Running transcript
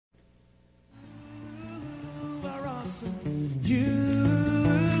awesome.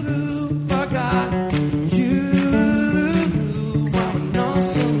 You are God. You are an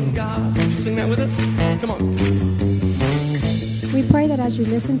awesome God. Sing that with us. Come on. We pray that as you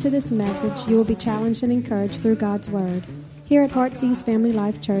listen to this message, you will be challenged and encouraged through God's Word. Here at Heartsease Family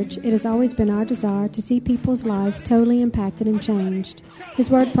Life Church, it has always been our desire to see people's lives totally impacted and changed.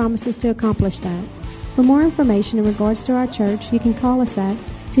 His Word promises to accomplish that. For more information in regards to our church, you can call us at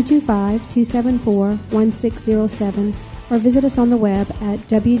 225-274-1607 or visit us on the web at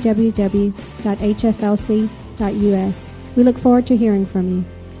www.hflc.us. We look forward to hearing from you.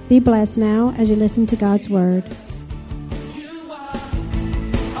 Be blessed now as you listen to God's Word.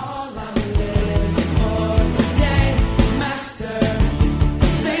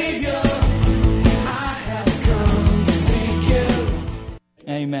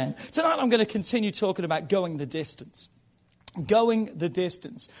 Amen. Tonight I'm going to continue talking about going the distance. Going the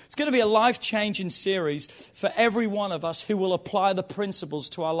distance. It's going to be a life-changing series for every one of us who will apply the principles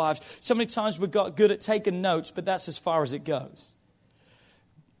to our lives. So many times we've got good at taking notes, but that's as far as it goes.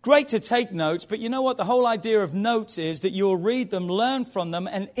 Great to take notes, but you know what? The whole idea of notes is that you'll read them, learn from them,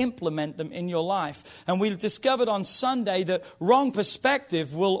 and implement them in your life. And we discovered on Sunday that wrong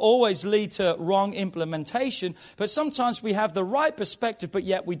perspective will always lead to wrong implementation. But sometimes we have the right perspective, but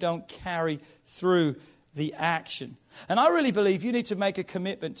yet we don't carry through the action. And I really believe you need to make a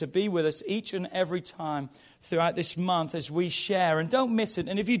commitment to be with us each and every time throughout this month as we share. And don't miss it.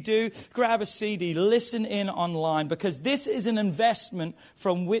 And if you do, grab a CD, listen in online, because this is an investment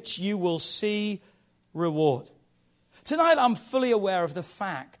from which you will see reward. Tonight I'm fully aware of the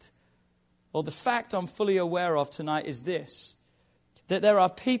fact I'm fully aware of tonight is this, that there are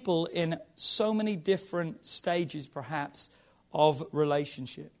people in so many different stages perhaps of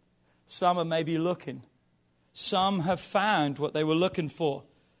relationship. Some are maybe looking. Some have found what they were looking for.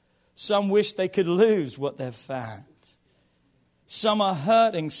 Some wish they could lose what they've found. Some are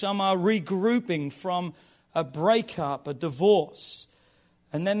hurting. Some are regrouping from a breakup, a divorce.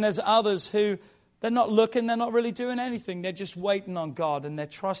 And then there's others who, they're not looking, they're not really doing anything. They're just waiting on God and they're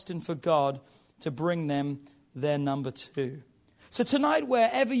trusting for God to bring them their number two. So tonight,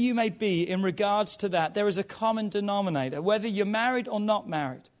 wherever you may be in regards to that, there is a common denominator. Whether you're married or not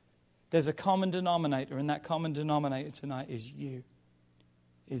married, there's a common denominator, and that common denominator tonight is you.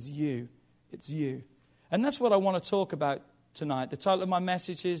 Is you. It's you. And that's what I want to talk about tonight. The title of my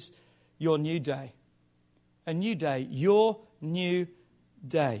message is Your New Day. A new day. Your new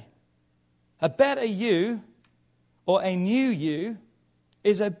day. A better you or a new you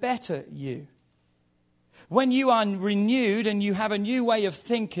is a better you. When you are renewed and you have a new way of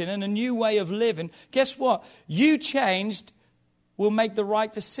thinking and a new way of living, guess what? You changed will make the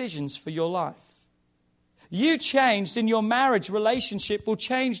right decisions for your life. You changed in your marriage relationship will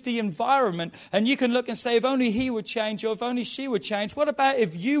change the environment. And you can look and say, if only he would change or if only she would change. What about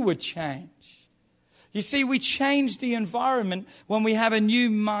if you would change? You see, we change the environment when we have a new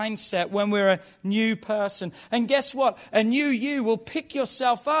mindset, when we're a new person. And guess what? A new you will pick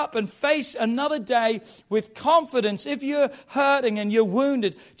yourself up and face another day with confidence. If you're hurting and you're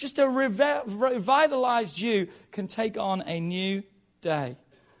wounded, just a revitalized you can take on a new day.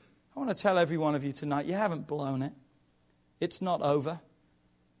 I want to tell every one of you tonight, you haven't blown it. It's not over.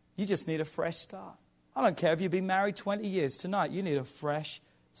 You just need a fresh start. I don't care if you've been married 20 years. Tonight, you need a fresh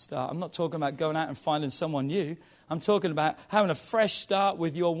start. I'm not talking about going out and finding someone new. I'm talking about having a fresh start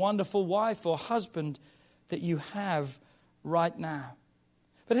with your wonderful wife or husband that you have right now.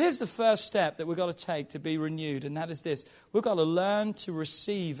 But here's the first step that we've got to take to be renewed, and that is this. We've got to learn to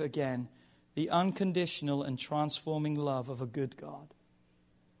receive again the unconditional and transforming love of a good God.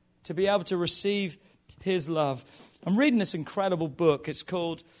 To be able to receive His love. I'm reading this incredible book. It's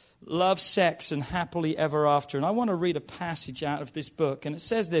called Love, Sex, and Happily Ever After. And I want to read a passage out of this book. And it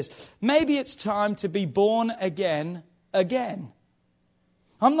says this: maybe it's time to be born again.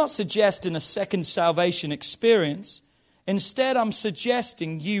 I'm not suggesting a second salvation experience. Instead, I'm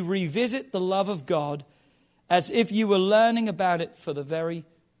suggesting you revisit the love of God as if you were learning about it for the very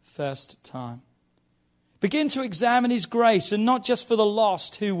first time. Begin to examine His grace, and not just for the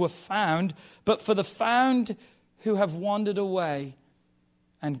lost who were found, but for the found who have wandered away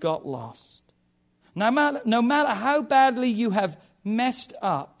and got lost. No matter how badly you have messed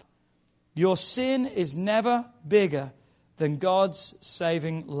up, your sin is never bigger than God's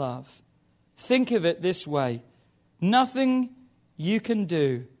saving love. Think of it this way: nothing you can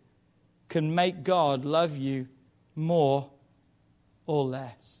do can make God love you more or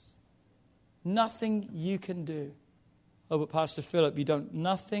less. Nothing you can do. Oh, but Pastor Philip,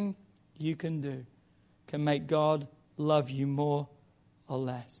 nothing you can do can make God love you more or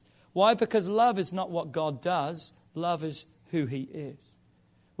less. Why? Because love is not what God does. love is who he is.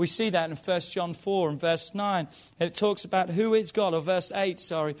 We see that in 1 John 4 and verse 9. And it talks about who is God, or verse 8,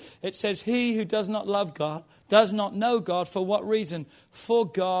 sorry. It says, he who does not love God does not know God. For what reason? For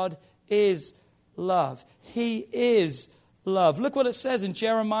God is love. He is love. Look what it says in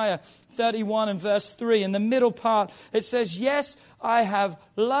Jeremiah 31 and verse 3. In the middle part, it says, yes, I have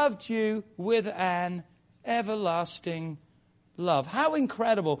loved you with an everlasting love. How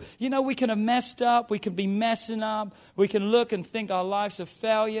incredible. You know, we can have messed up. We can be messing up. We can look and think our life's a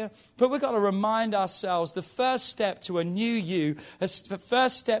failure. But we've got to remind ourselves the first step to a new you, the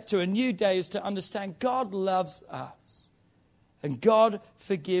first step to a new day is to understand God loves us. And God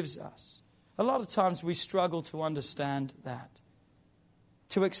forgives us. A lot of times we struggle to understand that.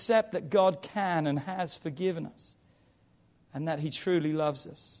 To accept that God can and has forgiven us. And that he truly loves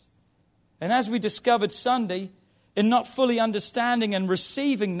us. And as we discovered Sunday, in not fully understanding and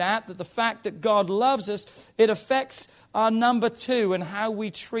receiving that the fact that God loves us, it affects our number 2 and how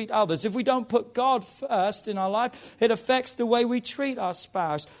we treat others. If we don't put God first in our life, it affects the way we treat our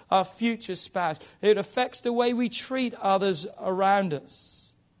spouse, our future spouse. It affects the way we treat others around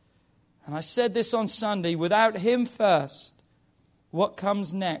us. And I said this on Sunday, without him first, what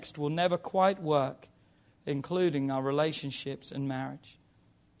comes next will never quite work, including our relationships and marriage.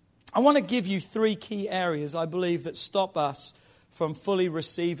 I want to give you 3 key areas, I believe, that stop us from fully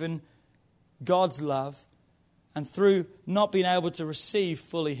receiving God's love. And through not being able to receive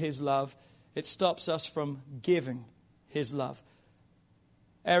fully his love, it stops us from giving his love.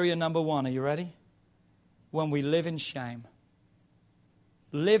 Area number 1, are you ready? When we live in shame.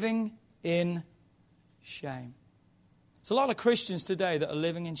 Living in shame. There's a lot of Christians today that are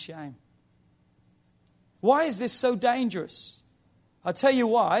living in shame. Why is this so dangerous? I'll tell you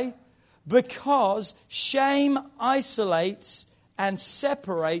why. Because shame isolates and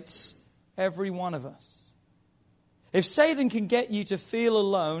separates every one of us. If Satan can get you to feel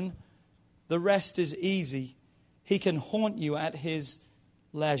alone, the rest is easy. He can haunt you at his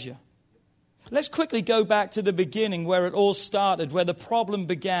leisure. Let's quickly go back to the beginning where it all started, where the problem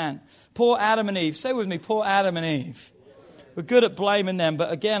began. Poor Adam and Eve. Say with me, poor Adam and Eve. We're good at blaming them,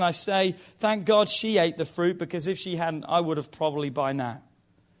 but again I say, thank God she ate the fruit, because if she hadn't, I would have probably by now.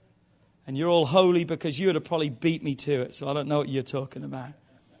 And you're all holy because you would have probably beat me to it, so I don't know what you're talking about.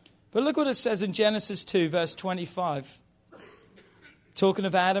 But look what it says in Genesis 2, verse 25. Talking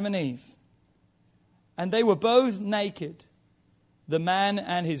of Adam and Eve. And they were both naked, the man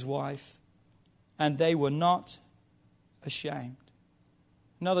and his wife, and they were not ashamed.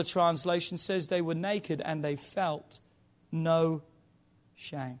 Another translation says they were naked and they felt no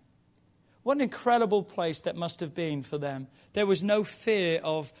shame. What an incredible place that must have been for them. There was no fear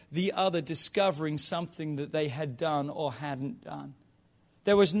of the other discovering something that they had done or hadn't done.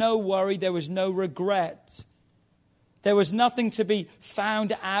 There was no worry. There was no regret. There was nothing to be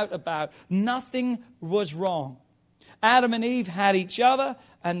found out about. Nothing was wrong. Adam and Eve had each other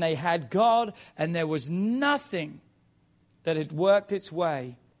and they had God, and there was nothing that had worked its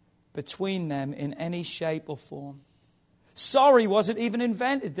way between them in any shape or form. Sorry wasn't even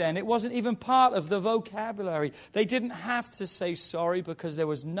invented then. It wasn't even part of the vocabulary. They didn't have to say sorry because there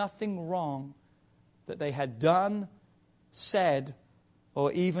was nothing wrong that they had done, said,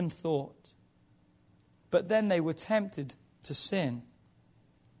 or even thought. But then they were tempted to sin.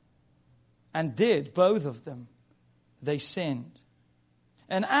 And did, both of them. They sinned.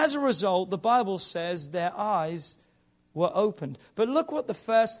 And as a result, the Bible says their eyes were opened. But look what the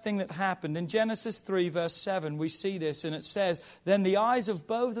first thing that happened. In Genesis 3 verse 7 we see this, and it says, then the eyes of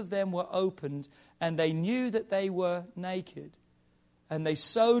both of them were opened, and they knew that they were naked. And they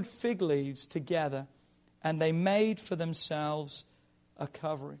sewed fig leaves together, and they made for themselves a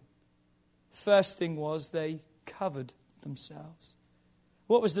covering. First thing was they covered themselves.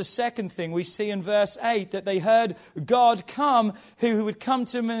 What was the second thing? We see in verse 8 that they heard God come, who would come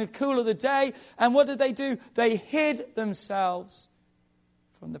to them in the cool of the day. And what did they do? They hid themselves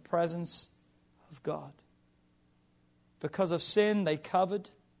from the presence of God. Because of sin, they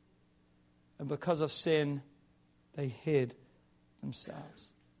covered. And because of sin, they hid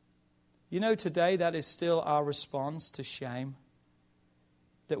themselves. You know, today that is still our response to shame.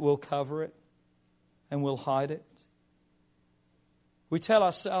 That we'll cover it and we'll hide it. We tell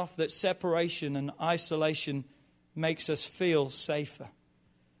ourselves that separation and isolation makes us feel safer.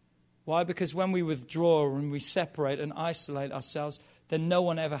 Why? Because when we withdraw and we separate and isolate ourselves, then no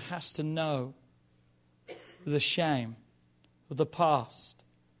one ever has to know the shame of the past,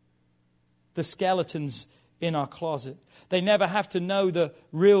 the skeletons in our closet. They never have to know the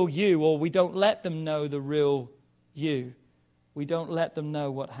real you, or we don't let them know the real you. We don't let them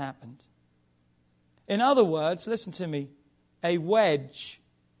know what happened. In other words, listen to me, a wedge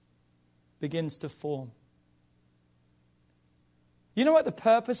begins to form. You know what the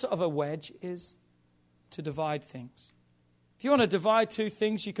purpose of a wedge is? To divide things. If you want to divide two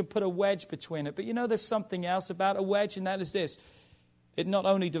things, you can put a wedge between it. But you know there's something else about a wedge, and that is this. It not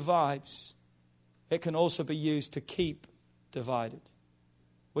only divides, it can also be used to keep divided.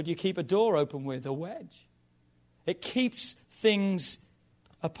 What do you keep a door open with? A wedge. It keeps things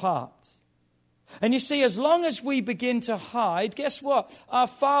apart. And you see, as long as we begin to hide, guess what? Our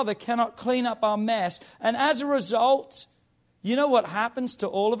Father cannot clean up our mess. And as a result, you know what happens to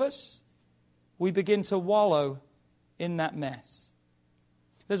all of us? We begin to wallow in that mess.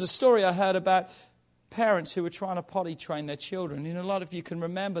 There's a story I heard about parents who were trying to potty train their children. You know, a lot of you can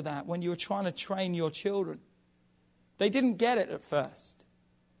remember that when you were trying to train your children. They didn't get it at first.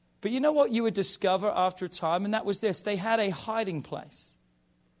 But you know what you would discover after a time? And that was this. They had a hiding place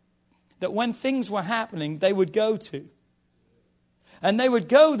that when things were happening, they would go to. And they would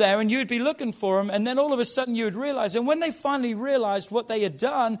go there and you'd be looking for them. And then all of a sudden you would realize. And when they finally realized what they had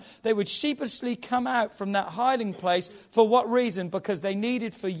done, they would sheepishly come out from that hiding place. For what reason? Because they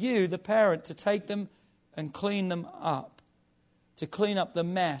needed for you, the parent, to take them and clean them up. To clean up the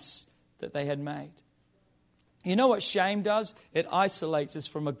mess that they had made. You know what shame does? It isolates us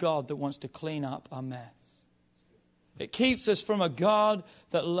from a God that wants to clean up our mess. It keeps us from a God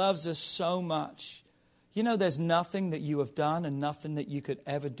that loves us so much. You know, there's nothing that you have done and nothing that you could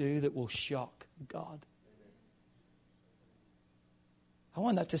ever do that will shock God. I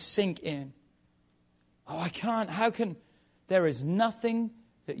want that to sink in. Oh, I can't. How can? There is nothing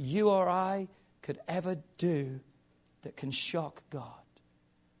that you or I could ever do that can shock God.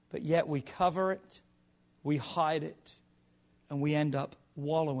 But yet we cover it, we hide it, and we end up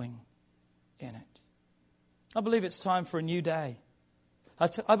wallowing in it. I believe it's time for a new day.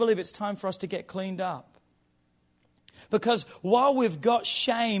 I believe it's time for us to get cleaned up. Because while we've got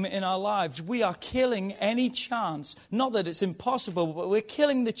shame in our lives, we are killing any chance, not that it's impossible, but we're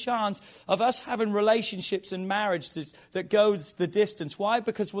killing the chance of us having relationships and marriages that goes the distance. Why?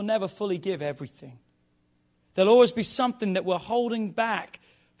 Because we'll never fully give everything. There'll always be something that we're holding back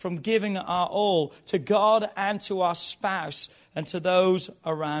from giving our all to God and to our spouse and to those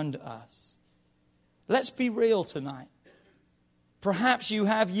around us. Let's be real tonight. Perhaps you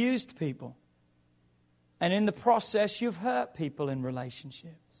have used people. And in the process, you've hurt people in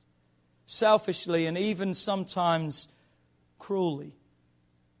relationships. Selfishly and even sometimes cruelly.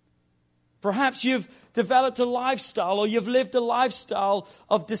 Perhaps you've developed a lifestyle or you've lived a lifestyle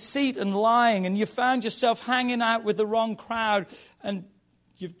of deceit and lying. And you found yourself hanging out with the wrong crowd and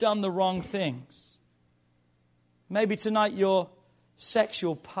you've done the wrong things. Maybe tonight your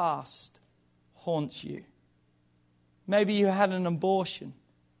sexual past haunts you. Maybe you had an abortion.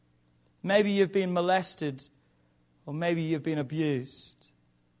 Maybe you've been molested, or maybe you've been abused.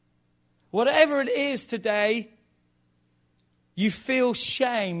 Whatever it is today, you feel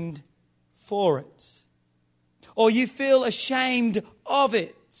shamed for it. Or you feel ashamed of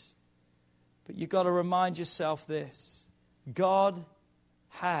it. But you've got to remind yourself this. God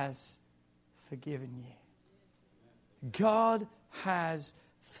has forgiven you. God has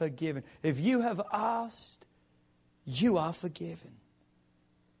forgiven. If you have asked, you are forgiven.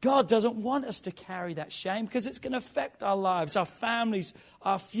 God doesn't want us to carry that shame because it's going to affect our lives, our families,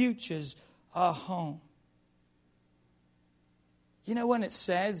 our futures, our home. You know, when it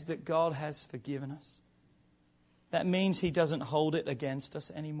says that God has forgiven us, that means He doesn't hold it against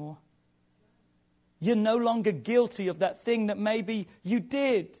us anymore. You're no longer guilty of that thing that maybe you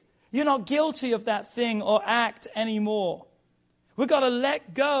did. You're not guilty of that thing or act anymore. We've got to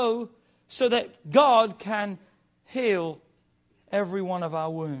let go so that God can heal every one of our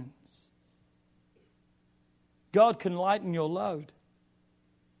wounds. God can lighten your load.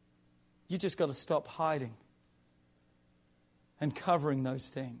 You just got to stop hiding and covering those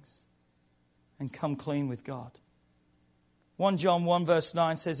things and come clean with God. 1 John 1 verse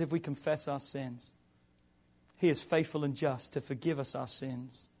 9 says, if we confess our sins, He is faithful and just to forgive us our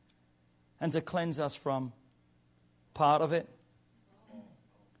sins and to cleanse us from part of it,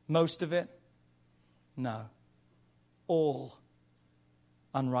 most of it, no, all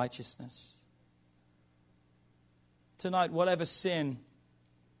unrighteousness. Tonight, whatever sin,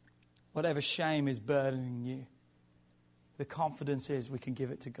 whatever shame is burdening you, the confidence is we can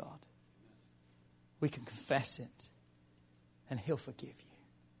give it to God. We can confess it, and He'll forgive you.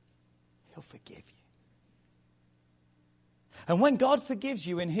 He'll forgive you. And when God forgives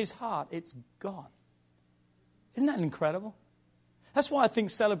you in His heart, it's gone. Isn't that incredible? That's why I think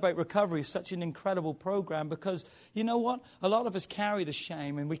Celebrate Recovery is such an incredible program, because you know what? A lot of us carry the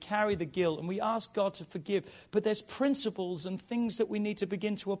shame and we carry the guilt and we ask God to forgive. But there's principles and things that we need to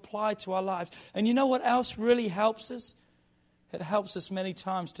begin to apply to our lives. And you know what else really helps us? It helps us many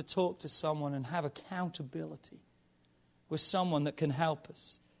times to talk to someone and have accountability with someone that can help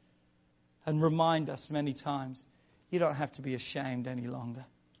us and remind us many times, you don't have to be ashamed any longer.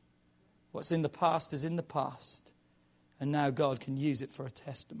 What's in the past is in the past. And now God can use it for a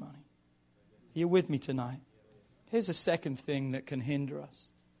testimony. Are you with me tonight? Here's a second thing that can hinder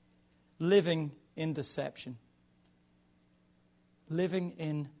us. Living in deception. Living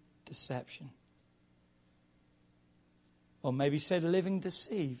in deception. Or maybe say living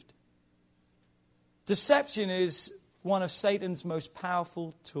deceived. Deception is one of Satan's most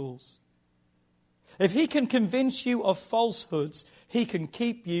powerful tools. If he can convince you of falsehoods, he can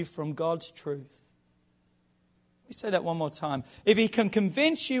keep you from God's truth. Let me say that one more time. If he can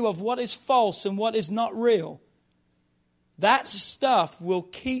convince you of what is false and what is not real, that stuff will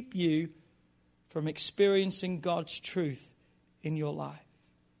keep you from experiencing God's truth in your life.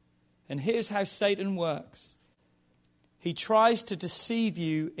 And here's how Satan works. He tries to deceive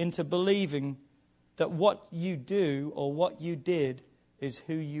you into believing that what you do or what you did is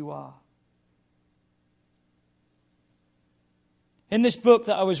who you are. In this book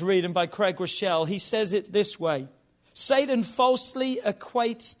that I was reading by Craig Rochelle, he says it this way. Satan falsely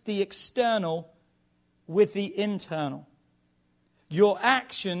equates the external with the internal. Your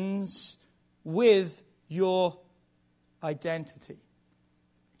actions with your identity.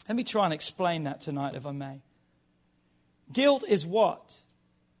 Let me try and explain that tonight, if I may. Guilt is what?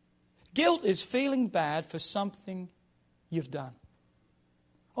 Guilt is feeling bad for something you've done.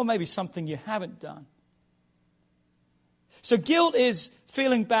 Or maybe something you haven't done. So guilt is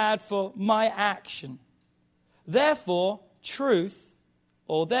feeling bad for my action. Therefore,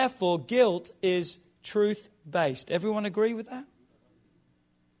 guilt is truth-based. Everyone agree with that?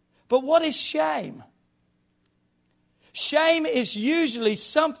 But what is shame? Shame is usually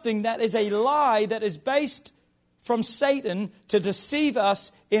something that is a lie that is based from Satan to deceive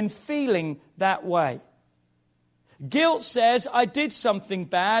us in feeling that way. Guilt says, I did something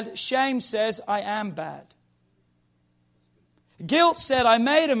bad. Shame says, I am bad. Guilt said, I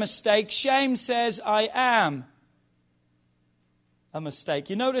made a mistake. Shame says, I am a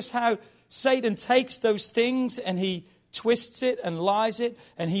mistake. You notice how Satan takes those things and he twists it and lies it,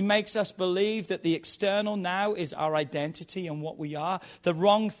 and he makes us believe that the external now is our identity and what we are. The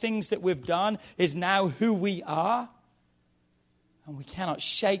wrong things that we've done is now who we are. And we cannot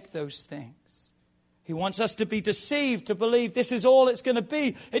shake those things. He wants us to be deceived, to believe this is all it's going to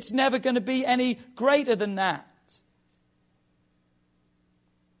be. It's never going to be any greater than that.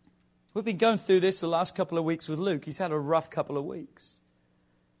 We've been going through this the last couple of weeks with Luke. He's had a rough couple of weeks.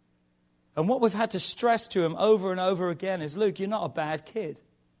 And what we've had to stress to him over and over again is, Luke, you're not a bad kid.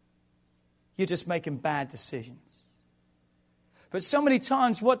 You're just making bad decisions. But so many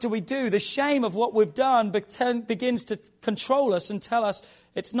times, what do? The shame of what we've done begins to control us and tell us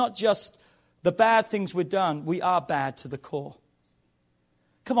it's not just the bad things we've done. We are bad to the core.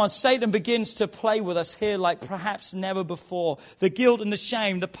 Come on, Satan begins to play with us here like perhaps never before. The guilt and the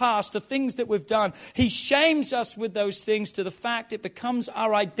shame, the past, the things that we've done. He shames us with those things to the fact it becomes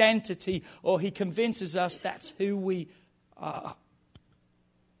our identity, or he convinces us that's who we are.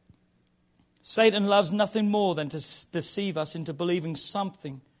 Satan loves nothing more than to deceive us into believing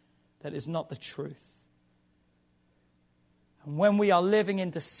something that is not the truth. And when we are living in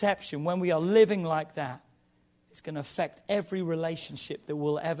deception, when we are living like that, it's going to affect every relationship that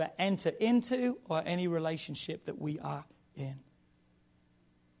we'll ever enter into or any relationship that we are in.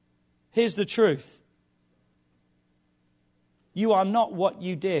 Here's the truth. You are not what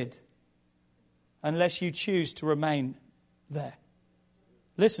you did unless you choose to remain there.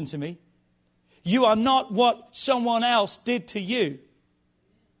 Listen to me. You are not what someone else did to you.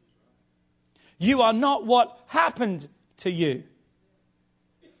 You are not what happened to you.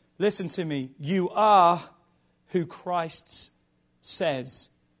 Listen to me. You are who Christ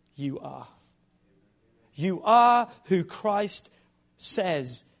says you are. You are who Christ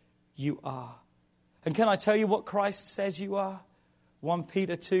says you are. And can I tell you what Christ says you are? 1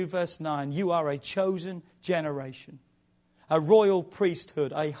 Peter 2 verse 9. You are a chosen generation, a royal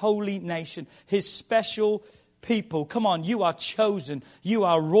priesthood, a holy nation, his special people. Come on, you are chosen. You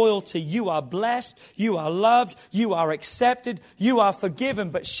are royalty. You are blessed. You are loved. You are accepted. You are forgiven.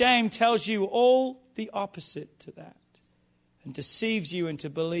 But shame tells you all the opposite to that and deceives you into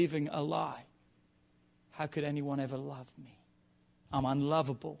believing a lie. How could anyone ever love me? I'm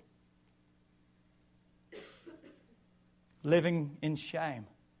unlovable. living in shame,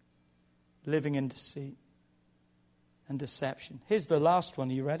 living in deceit and deception. Here's the last one.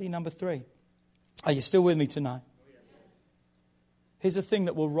 Are you ready? Number 3. Are you still with me tonight? Here's a thing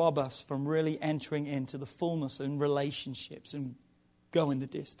that will rob us from really entering into the fullness in relationships and going the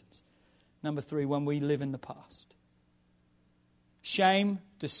distance. Number 3, when we live in the past. Shame,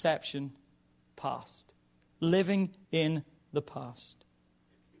 deception, past. Living in the past.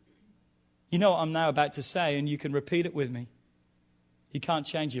 You know what I'm now about to say, and you can repeat it with me. You can't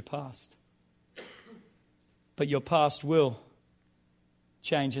change your past. But your past will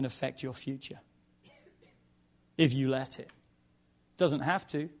change and affect your future. If you let it. Doesn't have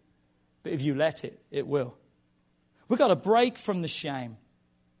to, but if you let it, it will. We've got to break from the shame.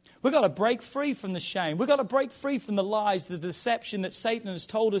 We've got to break free from the shame. We've got to break free from the lies, the deception that Satan has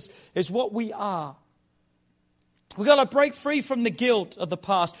told us is what we are. We've got to break free from the guilt of the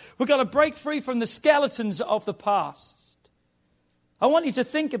past. We've got to break free from the skeletons of the past. I want you to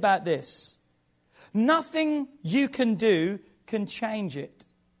think about this. Nothing you can do can change it.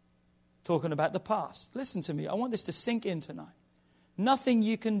 Talking about the past. Listen to me. I want this to sink in tonight. Nothing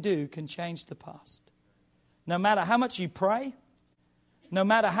you can do can change the past. No matter how much you pray, no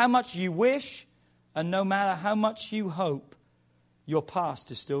matter how much you wish, and no matter how much you hope, your past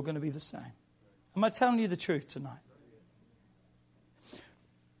is still going to be the same. Am I telling you the truth tonight?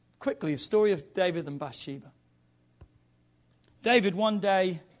 Quickly, the story of David and Bathsheba. David one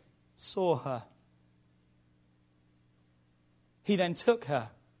day saw her. He then took her.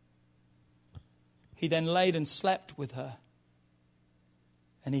 He then laid and slept with her.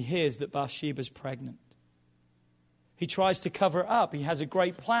 And he hears that Bathsheba's pregnant. He tries to cover it up. He has a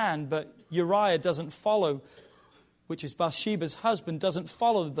great plan, but Uriah doesn't follow, which is Bathsheba's husband, doesn't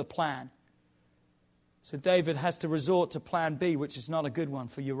follow the plan. So David has to resort to plan B, which is not a good one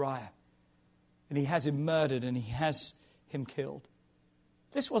for Uriah. And he has him murdered and he has him killed.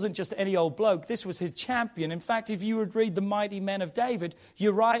 This wasn't just any old bloke. This was his champion. In fact, if you would read the mighty men of David,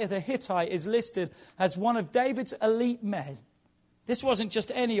 Uriah the Hittite is listed as one of David's elite men. This wasn't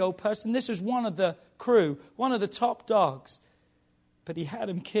just any old person. This was one of the crew, one of the top dogs. But he had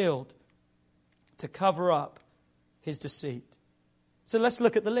him killed to cover up his deceit. So let's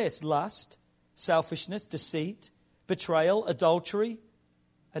look at the list. Lust, selfishness, deceit, betrayal, adultery,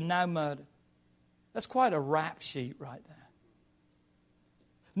 and now murder. That's quite a rap sheet right there.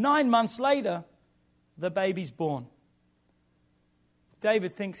 9 months later, the baby's born.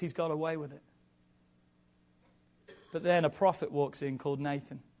 David thinks he's got away with it. But then a prophet walks in called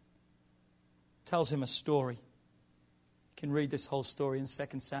Nathan. Tells him a story. You can read this whole story in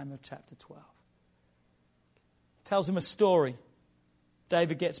 2 Samuel chapter 12. Tells him a story.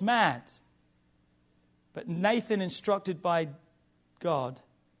 David gets mad. But Nathan, instructed by God,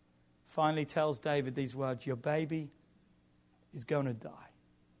 finally tells David these words: your baby is going to die.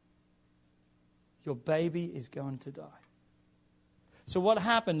 Your baby is going to die. So what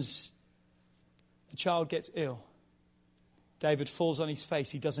happens? The child gets ill. David falls on his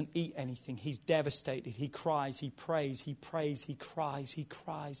face. He doesn't eat anything. He's devastated. He cries. He prays. He prays. He cries. He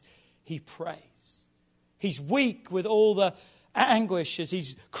cries. He prays. He's weak with all the anguish as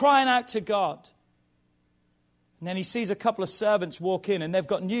he's crying out to God. And then he sees a couple of servants walk in and they've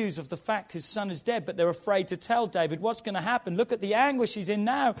got news of the fact his son is dead, but they're afraid to tell David what's going to happen. Look at the anguish he's in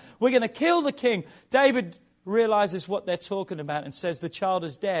now. We're going to kill the king. David realizes what they're talking about and says, the child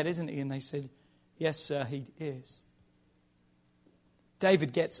is dead, isn't he? And they said, yes, sir, he is.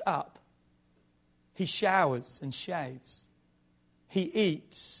 David gets up. He showers and shaves. He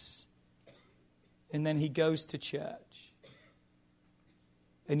eats. And then he goes to church.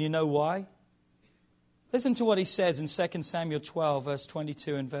 And you know why? Listen to what he says in 2 Samuel 12, verse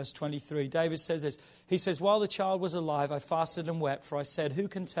 22 and verse 23. David says this. He says, while the child was alive, I fasted and wept, for I said, who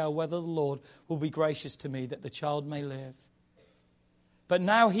can tell whether the Lord will be gracious to me that the child may live? But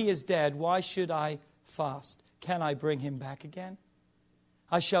now he is dead. Why should I fast? Can I bring him back again?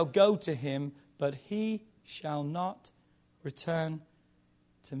 I shall go to him, but he shall not return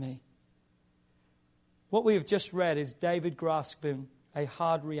to me. What we have just read is David grasping a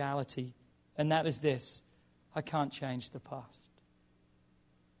hard reality, and that is this: I can't change the past.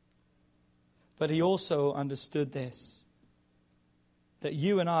 But he also understood this, that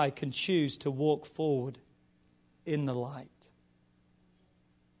you and I can choose to walk forward in the light.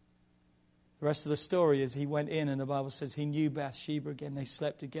 The rest of the story is he went in, and the Bible says he knew Bathsheba again. They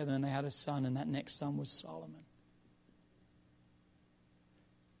slept together and they had a son, and that next son was Solomon.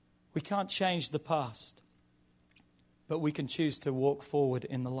 We can't change the past, but we can choose to walk forward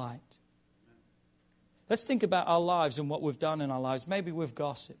in the light. Let's think about our lives and what we've done in our lives. Maybe we've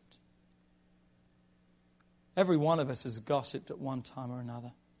gossiped. Every one of us has gossiped at one time or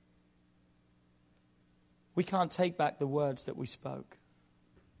another. We can't take back the words that we spoke.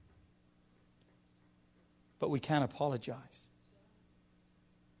 But we can apologize.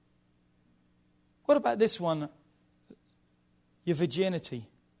 What about this one? Your virginity.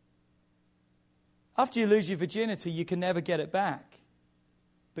 After you lose your virginity, you can never get it back.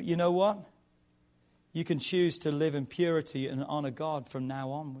 But you know what? You can choose to live in purity and honor God from now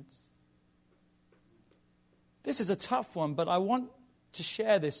onwards. This is a tough one, but I want to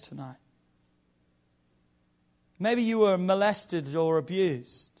share this tonight. Maybe you were molested or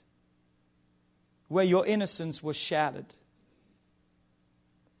abused, where your innocence was shattered.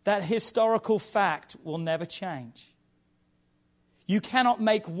 That historical fact will never change. You cannot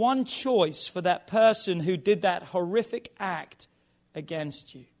make one choice for that person who did that horrific act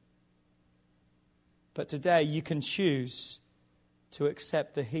against you. But today you can choose to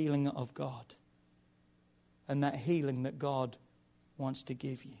accept the healing of God and that healing that God wants to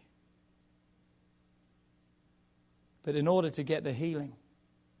give you. But in order to get the healing,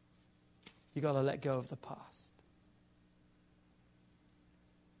 you've got to let go of the past.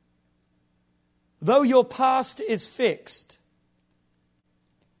 Though your past is fixed,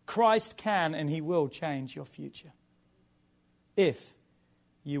 Christ can and He will change your future if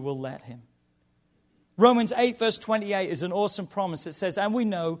you will let Him. Romans 8 verse 28 is an awesome promise. It says, and we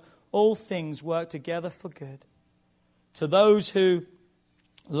know all things work together for good to those who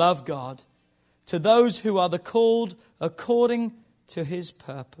love God, to those who are the called according to His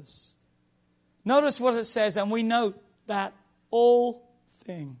purpose. Notice what it says, and we know that all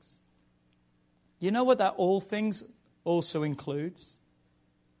things. You know what that all things also includes?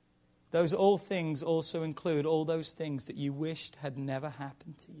 Those all things also include all those things that you wished had never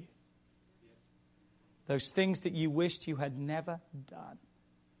happened to you. Those things that you wished you had never done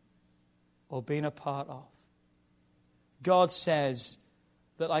or been a part of. God says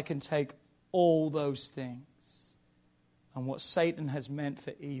that I can take all those things and what Satan has meant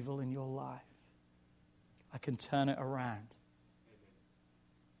for evil in your life, I can turn it around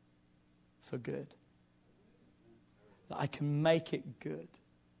for good. That I can make it good.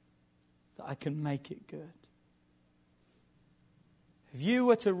 That I can make it good. If you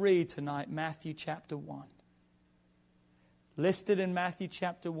were to read tonight Matthew chapter 1, listed in Matthew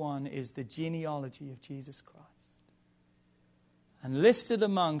chapter 1 is the genealogy of Jesus Christ. And listed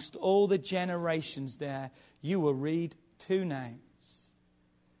amongst all the generations there, you will read two names.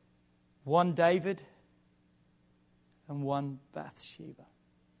 One David and one Bathsheba.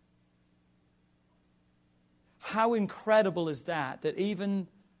 How incredible is that even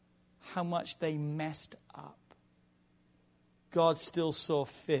how much they messed up, God still saw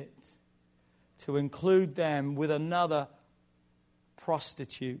fit to include them with another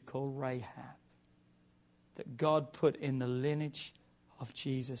prostitute called Rahab that God put in the lineage of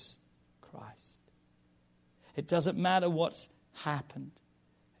Jesus Christ. It doesn't matter what's happened.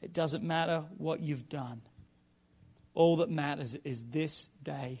 It doesn't matter what you've done. All that matters is this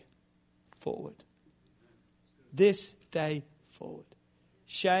day forward. This day forward.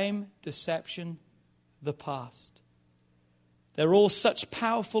 Shame, deception, the past. They're all such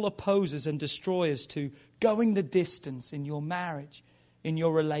powerful opposers and destroyers to going the distance in your marriage, in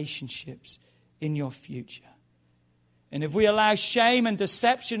your relationships, in your future. And if we allow shame and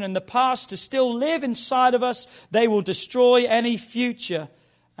deception and the past to still live inside of us, they will destroy any future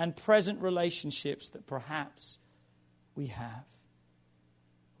and present relationships that perhaps we have.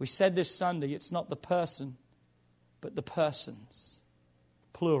 We said this Sunday, it's not the person, but the persons,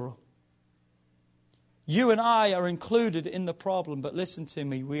 plural. You and I are included in the problem, but listen to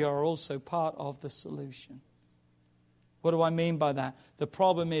me, we are also part of the solution. What do I mean by that? The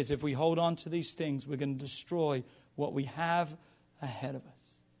problem is if we hold on to these things, we're going to destroy what we have ahead of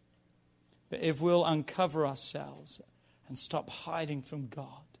us. But if we'll uncover ourselves and stop hiding from God,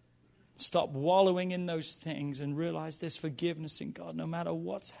 stop wallowing in those things and realize there's forgiveness in God no matter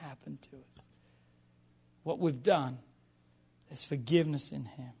what's happened to us. What we've done, there's forgiveness in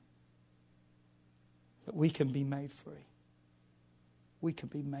Him. That we can be made free. We can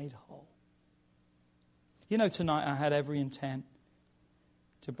be made whole. You know, tonight I had every intent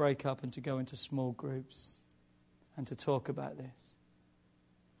to break up and to go into small groups and to talk about this.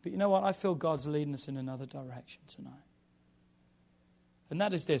 But you know what? I feel God's leading us in another direction tonight. And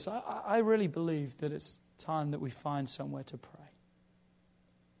that is this. I really believe that it's time that we find somewhere to pray.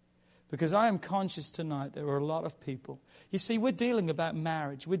 Because I am conscious tonight there are a lot of people. You see, we're dealing about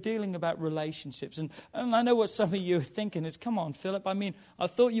marriage. We're dealing about relationships. And I know what some of you are thinking is, come on, Philip. I mean, I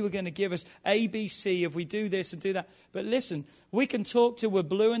thought you were going to give us A, B, C if we do this and do that. But listen, we can talk till we're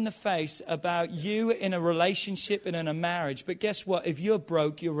blue in the face about you in a relationship and in a marriage. But guess what? If you're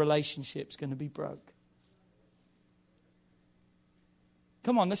broke, your relationship's going to be broke.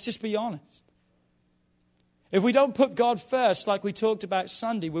 Come on, let's just be honest. If we don't put God first, like we talked about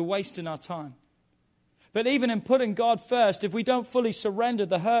Sunday, we're wasting our time. But even in putting God first, if we don't fully surrender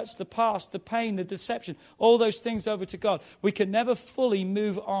the hurts, the past, the pain, the deception, all those things over to God, we can never fully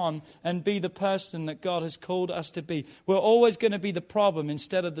move on and be the person that God has called us to be. We're always going to be the problem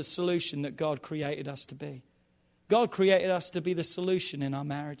instead of the solution that God created us to be. God created us to be the solution in our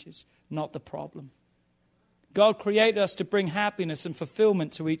marriages, not the problem. God created us to bring happiness and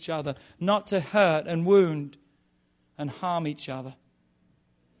fulfillment to each other, not to hurt and wound and harm each other.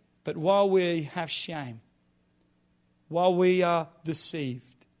 But while we have shame, while we are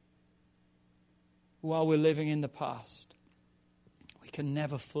deceived, while we're living in the past, we can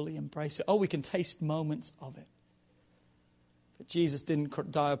never fully embrace it. Oh, we can taste moments of it. But Jesus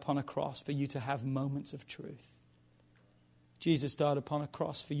didn't die upon a cross for you to have moments of truth. Jesus died upon a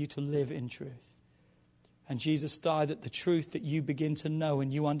cross for you to live in truth. And Jesus died that the truth that you begin to know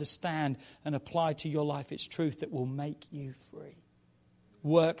and you understand and apply to your life, it's truth that will make you free.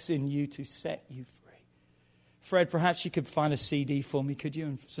 Works in you to set you free. Fred, perhaps you could find a CD for me, could you,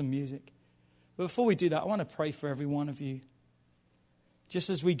 and some music. But before we do that, I want to pray for every one of you. Just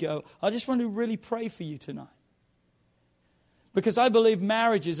as we go, I just want to really pray for you tonight. Because I believe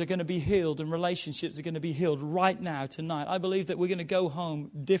marriages are going to be healed and relationships are going to be healed right now, tonight. I believe that we're going to go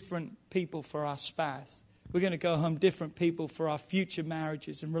home different people for our spouse. We're going to go home different people for our future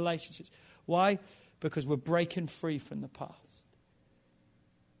marriages and relationships. Why? Because we're breaking free from the past.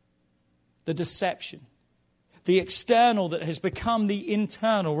 The deception. The external that has become the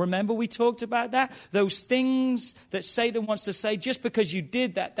internal. Remember we talked about that? Those things that Satan wants to say, just because you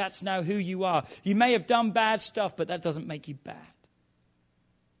did that, that's now who you are. You may have done bad stuff, but that doesn't make you bad.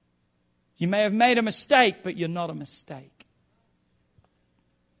 You may have made a mistake, but you're not a mistake.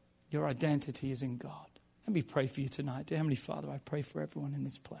 Your identity is in God. Let me pray for you tonight. Dear Heavenly Father, I pray for everyone in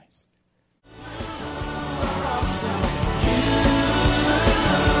this place.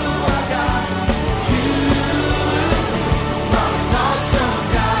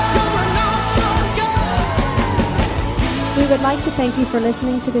 We would like to thank you for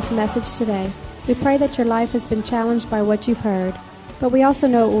listening to this message today. We pray that your life has been challenged by what you've heard, but we also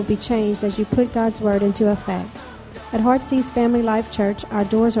know it will be changed as you put God's Word into effect. At Heartsease Family Life Church, our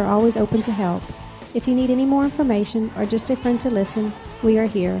doors are always open to help. If you need any more information or just a friend to listen, we are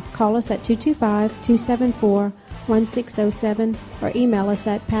here. Call us at 225-274-1607 or email us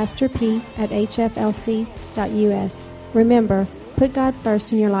at pastorp@hflc.us. Remember, put God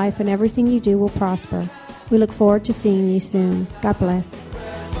first in your life and everything you do will prosper. We look forward to seeing you soon. God bless.